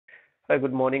Hi,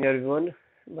 good morning, everyone.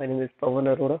 My name is Pawan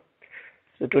Arora.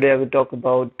 So today I will talk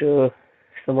about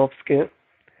sum of scale.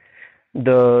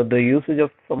 The usage of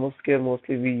sum of scale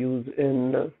mostly we use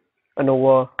in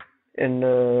ANOVA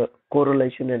in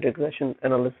correlation and regression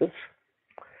analysis.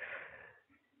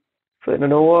 So in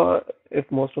ANOVA, if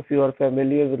most of you are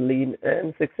familiar with Lean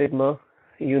and Six Sigma,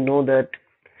 you know that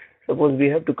suppose we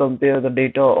have to compare the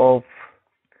data of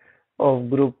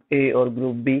group A or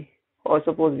group B, or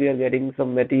suppose we are getting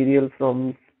some material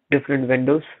from different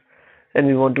vendors and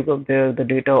we want to compare the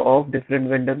data of different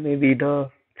vendor, maybe the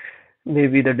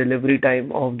delivery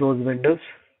time of those vendors,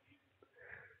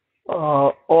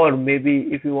 or maybe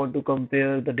if you want to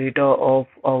compare the data of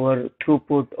our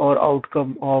throughput or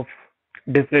outcome of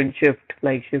different shift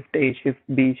like shift A, shift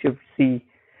B, shift C.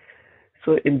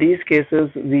 So in these cases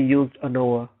we used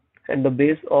ANOVA, and the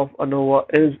base of ANOVA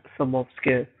is sum of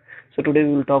scale. So today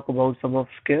we will talk about sum of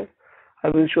scale. I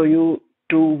will show you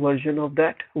two versions of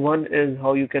that. One is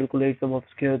how you calculate sum of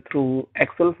scale through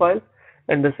Excel file,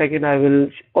 and the second I will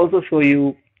also show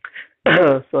you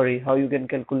sorry, how you can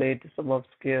calculate sum of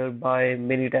scale by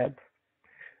Minitab.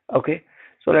 Okay,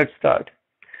 so let's start.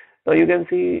 Now you can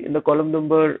see in the column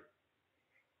number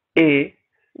A,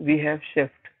 we have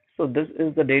shift. So this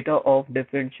is the data of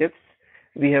different shifts.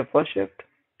 We have first shift,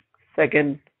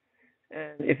 second,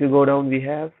 and if you go down, we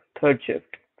have third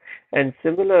shift. And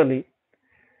similarly,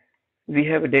 we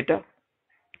have a data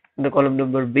in the column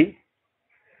number B.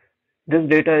 This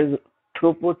data is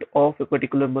throughput of a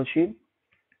particular machine,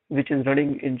 which is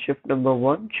running in shift number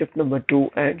 1, shift number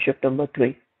 2, and shift number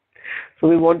 3. So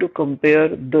we want to compare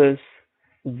this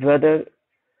whether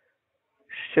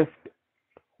shift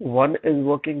 1 is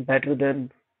working better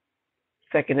than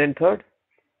second and third,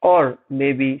 or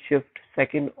maybe shift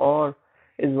second or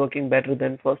is working better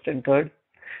than first and third.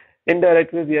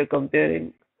 Indirectly, we are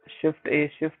comparing shift A,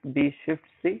 shift B, shift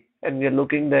C, and we are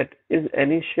looking that is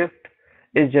any shift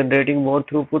is generating more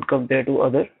throughput compared to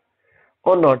other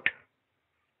or not.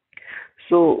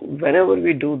 So whenever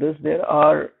we do this,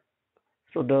 the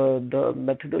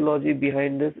methodology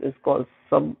behind this is called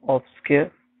sum of scale.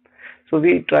 So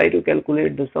we try to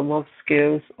calculate the sum of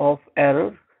scales of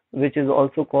error, which is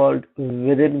also called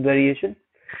within variation.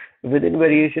 Within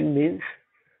variation means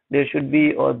there should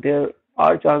be, or there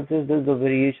are chances that the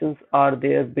variations are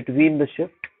there between the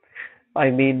shift. I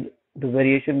mean the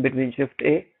variation between shift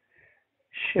A,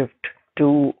 shift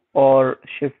 2, or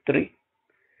shift 3.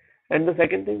 And the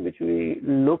second thing which we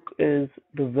look is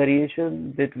the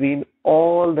variation between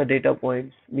all the data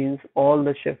points, means all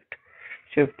the shift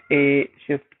A,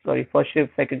 first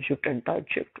shift, second shift, and third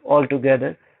shift all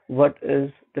together. What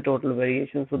is the total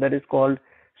variation? So that is called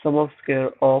sum of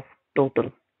scale of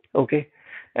total. Okay.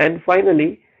 And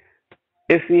finally,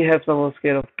 if we have sum of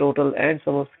scale of total and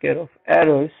sum of scale of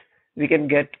errors, we can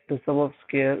get the sum of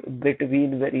scale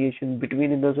between variation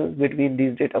between, in the sense, between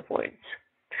these data points.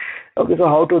 Okay, so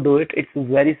how to do it? It's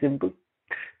very simple.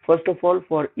 First of all,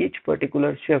 for each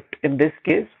particular shift, in this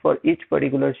case, for each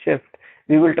particular shift,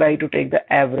 we will try to take the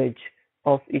average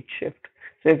of each shift.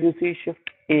 So if you see shift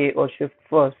A or shift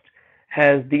first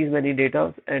has these many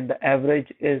data and the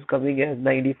average is coming as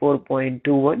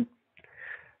 94.21.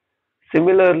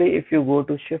 Similarly, if you go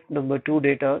to shift number 2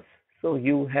 data, so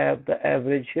you have the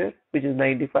average here, which is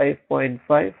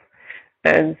 95.5,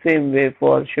 and same way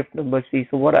for shift number C.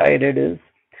 So what I did is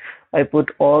I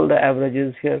put all the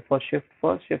averages here for shift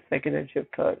first, shift second, and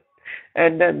shift third.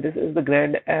 And then this is the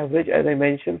grand average, as I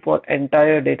mentioned, for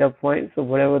entire data points. So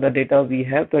whatever the data we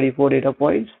have, 34 data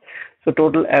points. So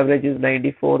total average is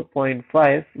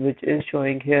 94.5, which is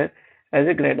showing here as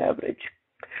a grand average.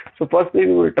 So firstly,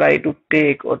 we will try to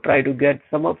take or try to get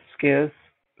sum of scales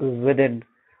within,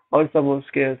 or sum of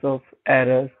scales of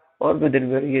error or within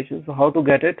variation. So how to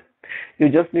get it? You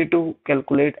just need to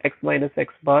calculate x minus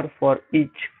x bar for each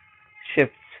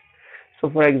shifts. So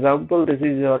for example, this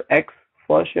is your x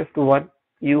for shift 1.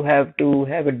 You have to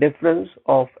have a difference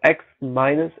of x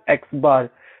minus x bar.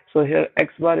 So here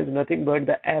x bar is nothing but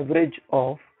the average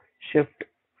of shift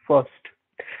first.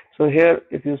 So here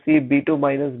if you see B2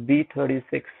 minus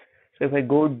B36. So if I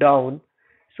go down,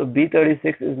 so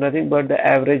B36 is nothing but the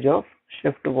average of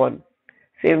shift 1.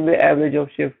 Same way average of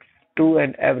shift 2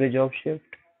 and average of shift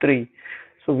 3.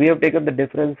 So we have taken the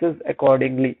differences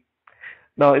accordingly.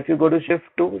 Now if you go to shift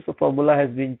 2, so formula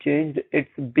has been changed. It's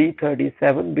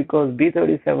B37 because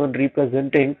B37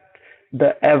 representing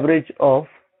the average of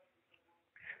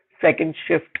second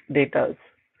shift data.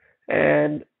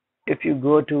 And if you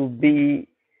go to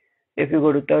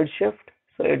third shift,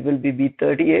 so it will be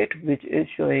B38, which is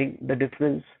showing the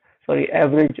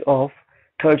average of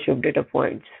third shift data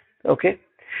points. Okay.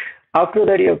 After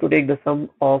that, you have to take the sum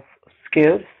of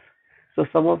squares. So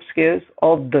sum of squares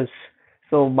of this.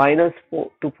 So minus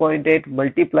 2.8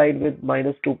 multiplied with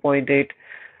minus 2.8,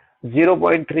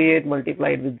 0.38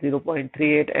 multiplied with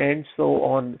 0.38, and so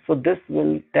on. So this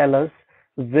will tell us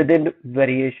within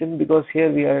variation, because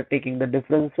here we are taking the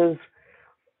differences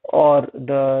or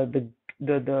the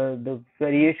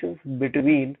variations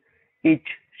between each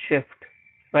shift,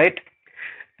 right?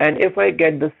 And if I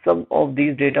get the sum of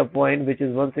these data point, which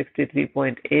is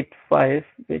 163.85,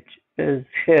 which is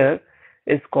here,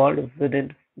 is called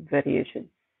within variation.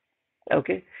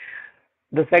 Okay.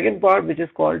 The second part, which is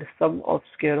called sum of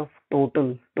square of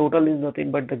total. Total is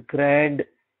nothing but the grand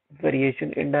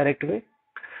variation indirect way.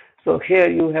 So here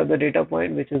you have the data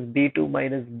point, which is B2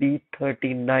 minus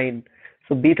B39.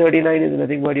 So B39 is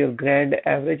nothing but your grand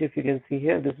average. If you can see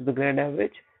here, this is the grand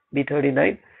average,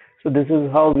 B39. So this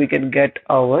is how we can get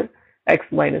our x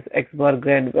minus x bar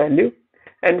grand value.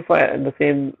 And for the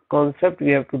same concept,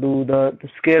 we have to do the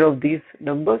square of these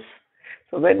numbers.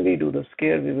 So when we do the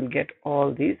square, we will get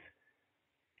all these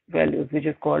values, which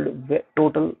is called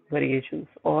total variations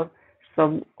or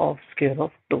sum of square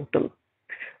of total,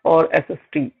 or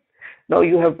SST. Now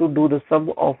you have to do the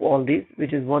sum of all these,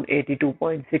 which is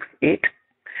 182.68.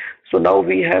 So now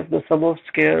we have the sum of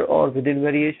square or within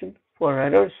variation for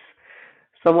errors,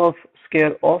 sum of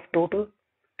square of total,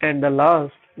 and the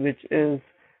last, which is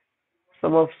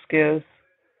sum of squares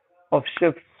of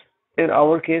shifts. In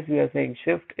our case, we are saying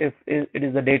shift. If it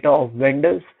is the data of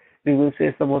vendors, we will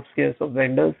say sum of squares of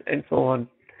vendors, and so on.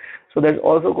 So that's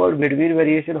also called between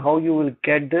variation. How you will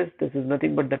get this? This is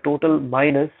nothing but the total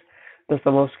minus the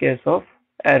sum of squares of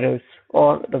errors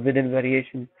or the within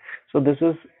variation. So this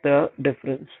is the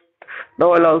difference.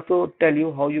 Now I'll also tell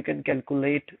you how you can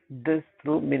calculate this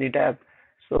through Minitab.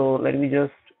 So let me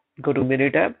just go to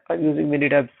Minitab. I'm using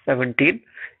Minitab 17.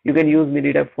 You can use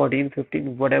Minitab 14,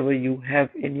 15, whatever you have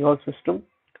in your system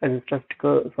as a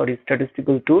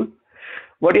statistical tool.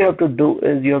 What you have to do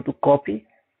is you have to copy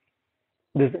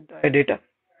this entire data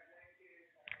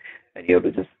and you have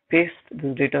to just paste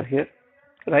this data here,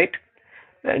 right?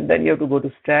 And then you have to go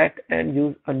to stat and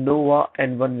use ANOVA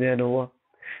and one-way ANOVA.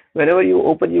 Whenever you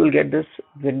open, you will get this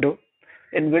window.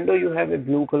 In window, you have a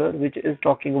blue color, which is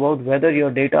talking about whether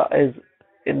your data is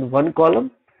in one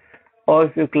column, or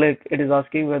if you click, it is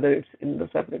asking whether it's in the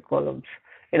separate columns.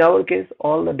 In our case,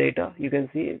 all the data you can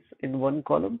see is in one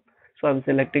column. So I'm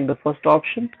selecting the first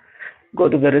option. Go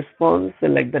to the response,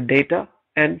 select the data,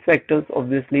 and factors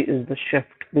obviously is the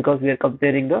shift, because we are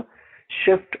comparing the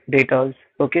shift data.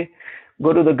 Okay.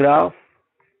 Go to the graph.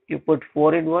 You put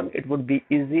 4 in 1, it would be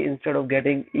easy instead of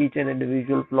getting each and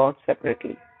individual plot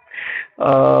separately.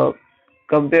 Uh,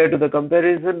 Compared to the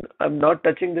comparison, I'm not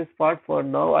touching this part for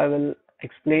now. I will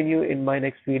explain you in my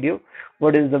next video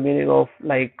what is the meaning of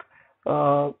like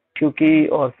Tukey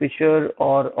or Fisher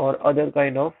or other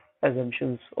kind of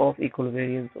assumptions of equal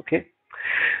variance. Okay.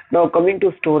 Now coming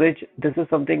to storage, this is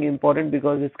something important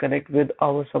because it's connect with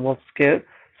our sum of square.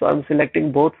 So I'm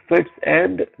selecting both fits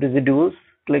and residuals.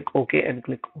 Click OK and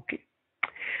click OK.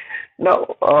 Now,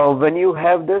 when you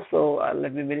have this, so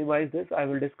let me minimize this. I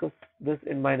will discuss this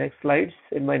in my next slides,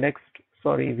 in my next,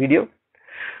 sorry, video.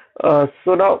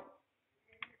 So now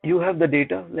you have the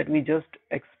data. Let me just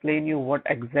explain you what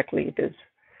exactly it is.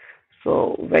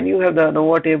 So when you have the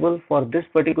ANOVA table for this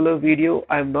particular video,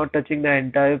 I'm not touching the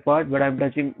entire part, but I'm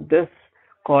touching this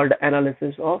called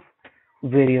analysis of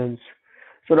variance.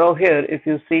 So now here, if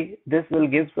you see, this will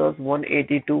give us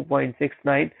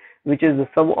 182.69, which is the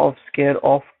sum of square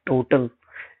of total.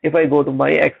 If I go to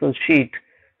my Excel sheet,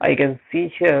 I can see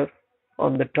here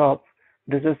on the top,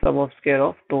 this is sum of square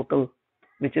of total,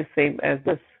 which is same as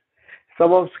this.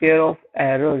 Sum of square of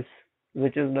errors,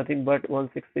 which is nothing but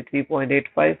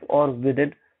 163.85 or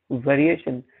within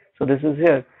variation. So this is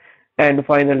here. And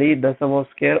finally, the sum of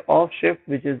square of shift,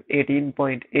 which is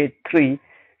 18.83.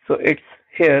 So it's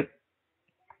here,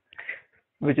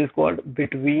 which is called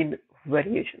between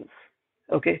variations.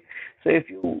 Okay, so if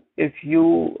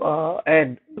you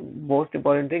and most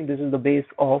important thing, this is the base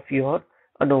of your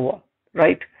ANOVA,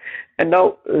 right? And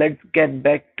now let's get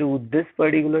back to this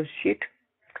particular sheet.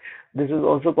 This is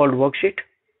also called worksheet.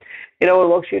 In our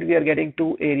worksheet, we are getting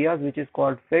two areas, which is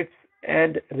called fits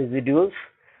and residuals.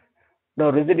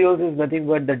 Now, residuals is nothing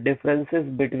but the differences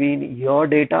between your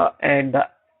data and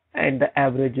the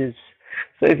averages.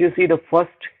 So if you see the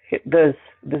first this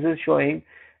is showing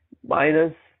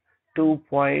minus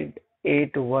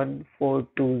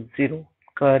 2.81420,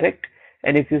 correct?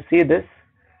 And if you see this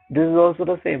is also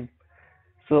the same.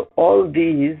 So all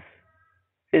these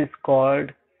is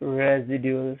called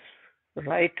residuals,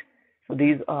 right? So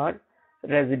these are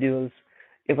residuals.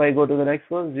 If I go to the next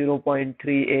one,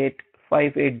 0.38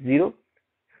 0.38580.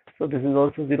 So this is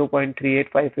also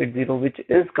 0.38580, which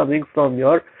is coming from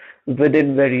your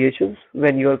within variations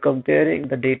when you are comparing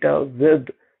the data with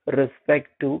respect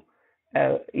to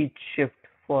each shift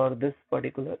for this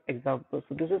particular example.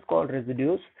 So this is called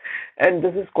residues and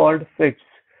this is called fits.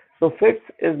 So fits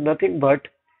is nothing but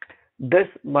this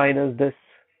minus this,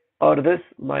 or this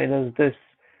minus this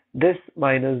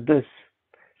minus this.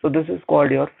 So this is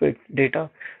called your fits data.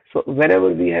 So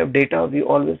whenever we have data, we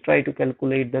always try to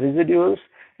calculate the residuals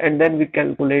and then we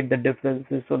calculate the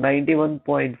differences. So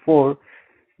 91.4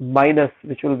 minus,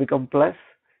 which will become plus.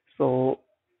 So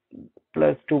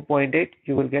plus 2.8,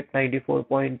 you will get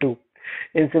 94.2.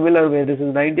 In similar way, this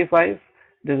is 95,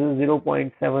 this is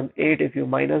 0.78. If you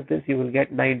minus this, you will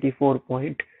get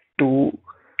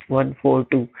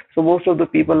 94.2142. So most of the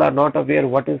people are not aware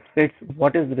what is fits,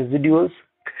 what is residuals.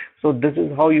 So this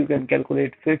is how you can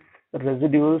calculate fits,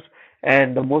 residuals,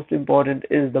 and the most important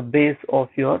is the base of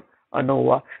your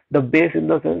ANOVA. The base in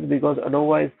the sense because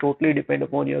ANOVA is totally depend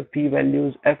upon your P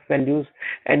values, F values,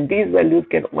 and these values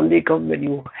can only come when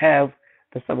you have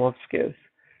the sum of squares.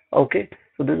 Okay,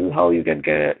 so this is how you can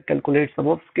calculate sum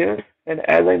of squares. And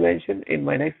as I mentioned in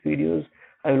my next videos,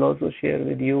 I will also share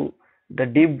with you the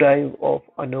deep dive of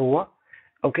ANOVA.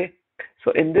 Okay,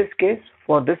 so in this case,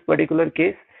 for this particular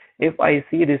case, if I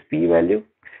see this p value,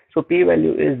 so p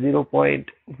value is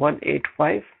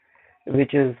 0.185,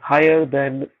 which is higher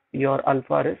than your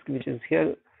alpha risk, which is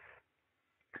here.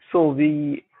 So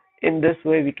we, in this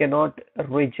way, we cannot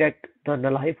reject the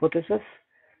null hypothesis.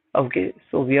 Okay,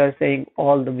 so we are saying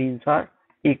all the means are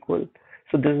equal.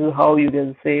 So this is how you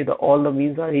can say the all the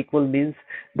means are equal means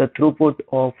the throughput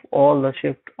of all the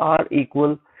shift are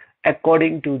equal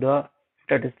according to the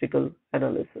statistical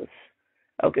analysis.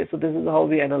 Okay, so this is how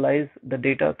we analyze the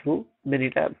data through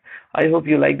Minitab. I hope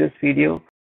you like this video.